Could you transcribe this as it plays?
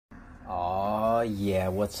Yeah,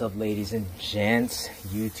 what's up, ladies and gents?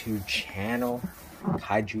 YouTube channel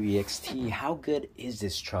Kaiju EXT. How good is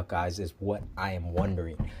this truck, guys, is what I am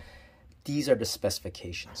wondering. These are the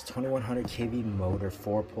specifications: 2100 kV motor,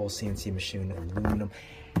 4-pole CNC machine, aluminum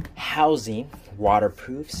housing,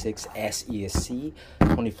 waterproof, 6S ESC,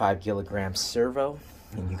 25 kilogram servo,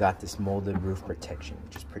 and you got this molded roof protection,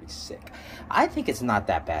 which is pretty sick. I think it's not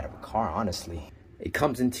that bad of a car, honestly. It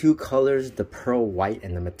comes in two colors, the pearl white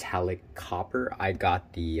and the metallic copper. I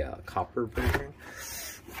got the copper version.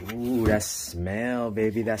 Ooh, that smell,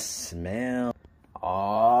 baby, that smell.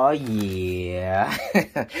 Oh yeah.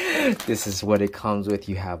 This is what it comes with.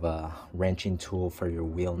 You have a wrenching tool for your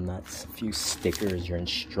wheel nuts, a few stickers, your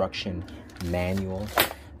instruction manual.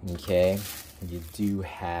 Okay, you do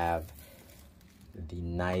have the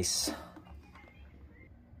nice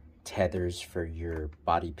tethers for your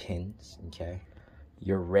body pins. Okay,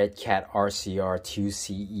 your REDCAT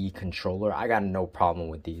RCR2CE controller. I got no problem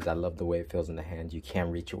with these. I love the way it feels in the hand. You can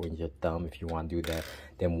reach it with your thumb if you want to do that.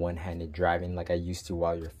 Then one-handed driving like I used to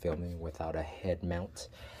while you're filming without a head mount.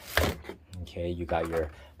 Okay, you got your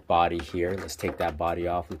body here. Let's take that body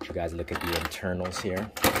off. Let you guys look at the internals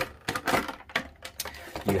here.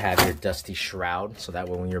 You have your dusty shroud, so that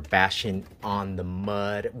way when you're bashing on the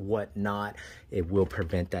mud, whatnot, it will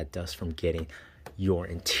prevent that dust from getting your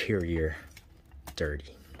interior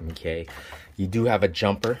dirty. Okay, you do have a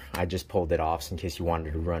jumper. I just pulled it off in case you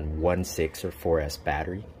wanted to run 1.6 or 4S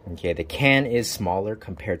battery. Okay, the can is smaller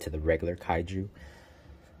compared to the regular Kaiju.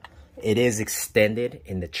 It is extended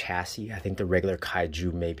in the chassis. I think the regular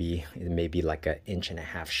Kaiju maybe like 1.5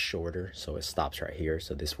 inches shorter, so it stops right here.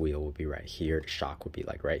 So this wheel will be right here, the shock would be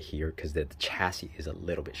like right here, because the chassis is a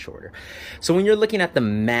little bit shorter. So when you're looking at the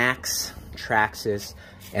Max TRAXXAS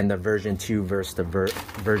and the version 2 versus the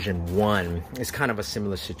version 1, it's kind of a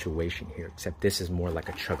similar situation here, except this is more like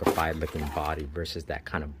a truckified looking body versus that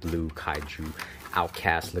kind of blue Kaiju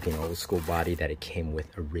outcast looking old school body that it came with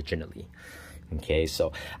originally. Okay,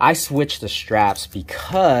 so I switched the straps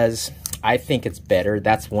because I think it's better.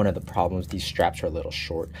 That's one of the problems. These straps are a little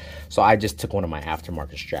short. So I just took one of my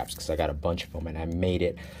aftermarket straps because I got a bunch of them, and I made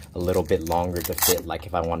it a little bit longer to fit, like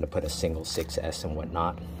if I wanted to put a single 6S and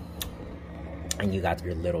whatnot. And you got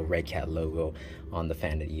your little REDCAT logo on the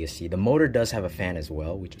fan of the ESC. The motor does have a fan as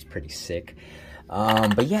well, which is pretty sick.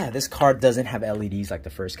 But yeah, this car doesn't have LEDs like the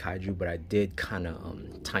first Kaiju, but I did kind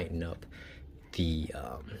of tighten up the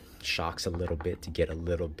shocks a little bit to get a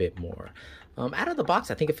little bit more out of the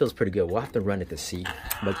box. I think it feels pretty good. We'll have to run it to see,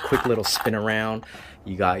 but quick little spin around.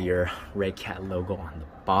 You got your REDCAT logo on the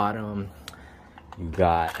bottom. You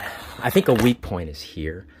got, I think a weak point is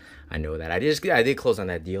here. I know that. I did close on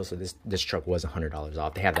that deal, so this truck was $100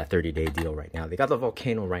 off. They have that 30-day deal right now. They got the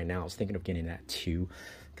Volcano right now. I was thinking of getting that too,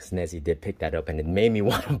 because Nezzy did pick that up, and it made me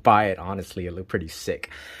want to buy it. Honestly, it looked pretty sick.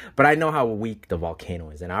 But I know how weak the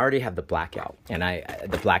Volcano is, and I already have the Blackout, and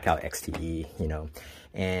the Blackout XTE, you know.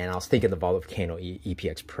 And I was thinking the Volcano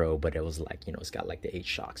EPX Pro, but it was like, you know, it's got like the 8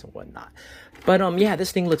 shocks and whatnot. But yeah,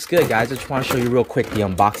 this thing looks good, guys. I just want to show you real quick the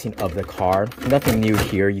unboxing of the car. Nothing new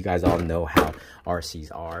here. You guys all know how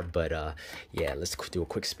RCs are, but yeah, let's do a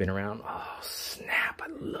quick spin around. Oh snap, I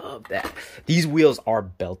love that. These wheels are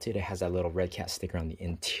belted. It has that little REDCAT sticker on the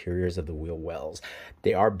interiors of the wheel wells.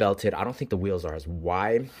 They are belted. I don't think the wheels are as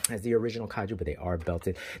wide as the original Kaiju, but they are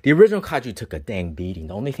belted. The original Kaiju took a dang beating.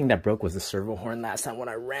 The only thing that broke was the servo horn last time when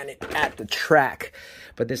I ran it at the track,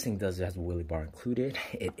 but this thing does have a wheelie bar included.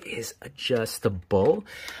 It is adjustable.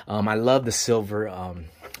 I love the silver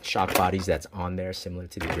shock bodies that's on there, similar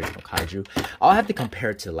to the original Kaiju. I'll have to compare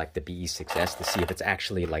it to like the BE6S to see if it's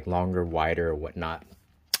actually like longer, wider, or whatnot,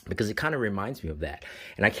 because it kind of reminds me of that.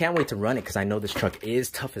 And I can't wait to run it because I know this truck is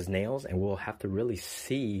tough as nails, and we'll have to really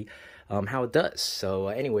see how it does. So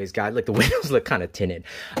anyways, guys, look, the windows look kind of tinted.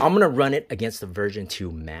 I'm gonna run it against the version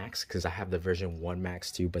 2 Max because I have the version 1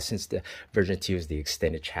 Max too, but since the version 2 is the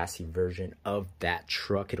extended chassis version of that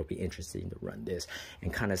truck, it'll be interesting to run this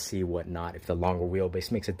and kind of see whatnot, if the longer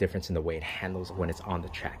wheelbase makes a difference in the way it handles when it's on the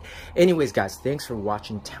track. Anyways, guys, thanks for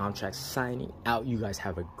watching. Town Track signing out. You guys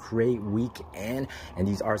have a great weekend, and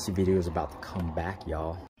these RC videos about to come back,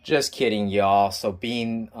 y'all. Just kidding, y'all. So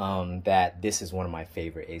being that this is one of my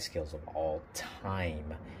favorite A scales of all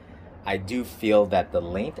time, I do feel that the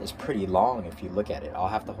length is pretty long if you look at it. I'll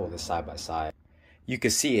have to hold it side by side. You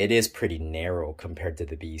can see it is pretty narrow compared to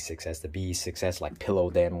the BE6S. The BE6S, like pillow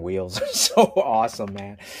damn wheels, are so awesome,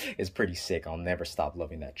 man. It's pretty sick. I'll never stop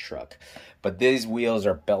loving that truck. But these wheels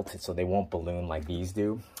are belted so they won't balloon like these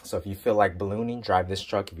do. So if you feel like ballooning, drive this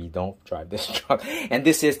truck. If you don't, drive this truck. And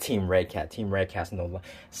this is Team REDCAT. Team REDCAT's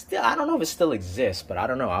still, I don't know if it still exists, but I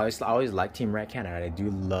don't know. I always like Team REDCAT, and I do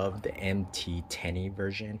love the MT10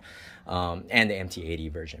 version and the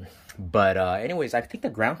MT80 version. But anyways, I think the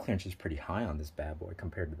ground clearance is pretty high on this bad boy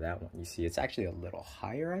compared to that one. You see, it's actually a little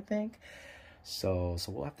higher, I think. So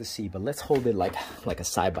we'll have to see. But let's hold it like a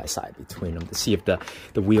side by side between them to see if the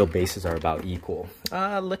wheelbases are about equal.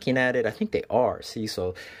 Looking at it, I think they are. See,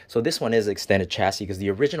 so this one is extended chassis because the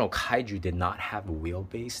original Kaiju did not have a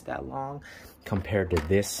wheelbase that long compared to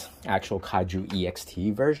this actual Kaiju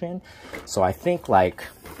EXT version. So I think, like,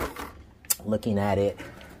 looking at it,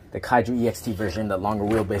 the Kaiju EXT version, the longer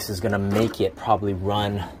wheelbase, is going to make it probably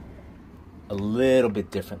run a little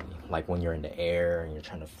bit differently, like when you're in the air and you're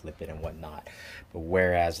trying to flip it and whatnot. But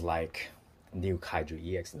whereas, like, new Kaiju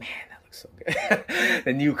EXT, man, that looks so good.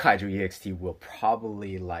 The new Kaiju EXT will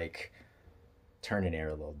probably, like, turn in air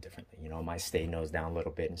a little differently. You know, it might stay nose down a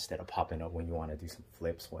little bit instead of popping up when you want to do some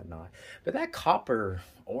flips, whatnot. But that copper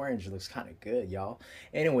orange looks kind of good, y'all.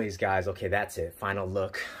 Anyways, guys, okay, that's it. Final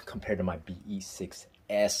look compared to my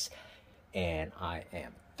BE6S, and I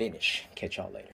am finished. Catch y'all later.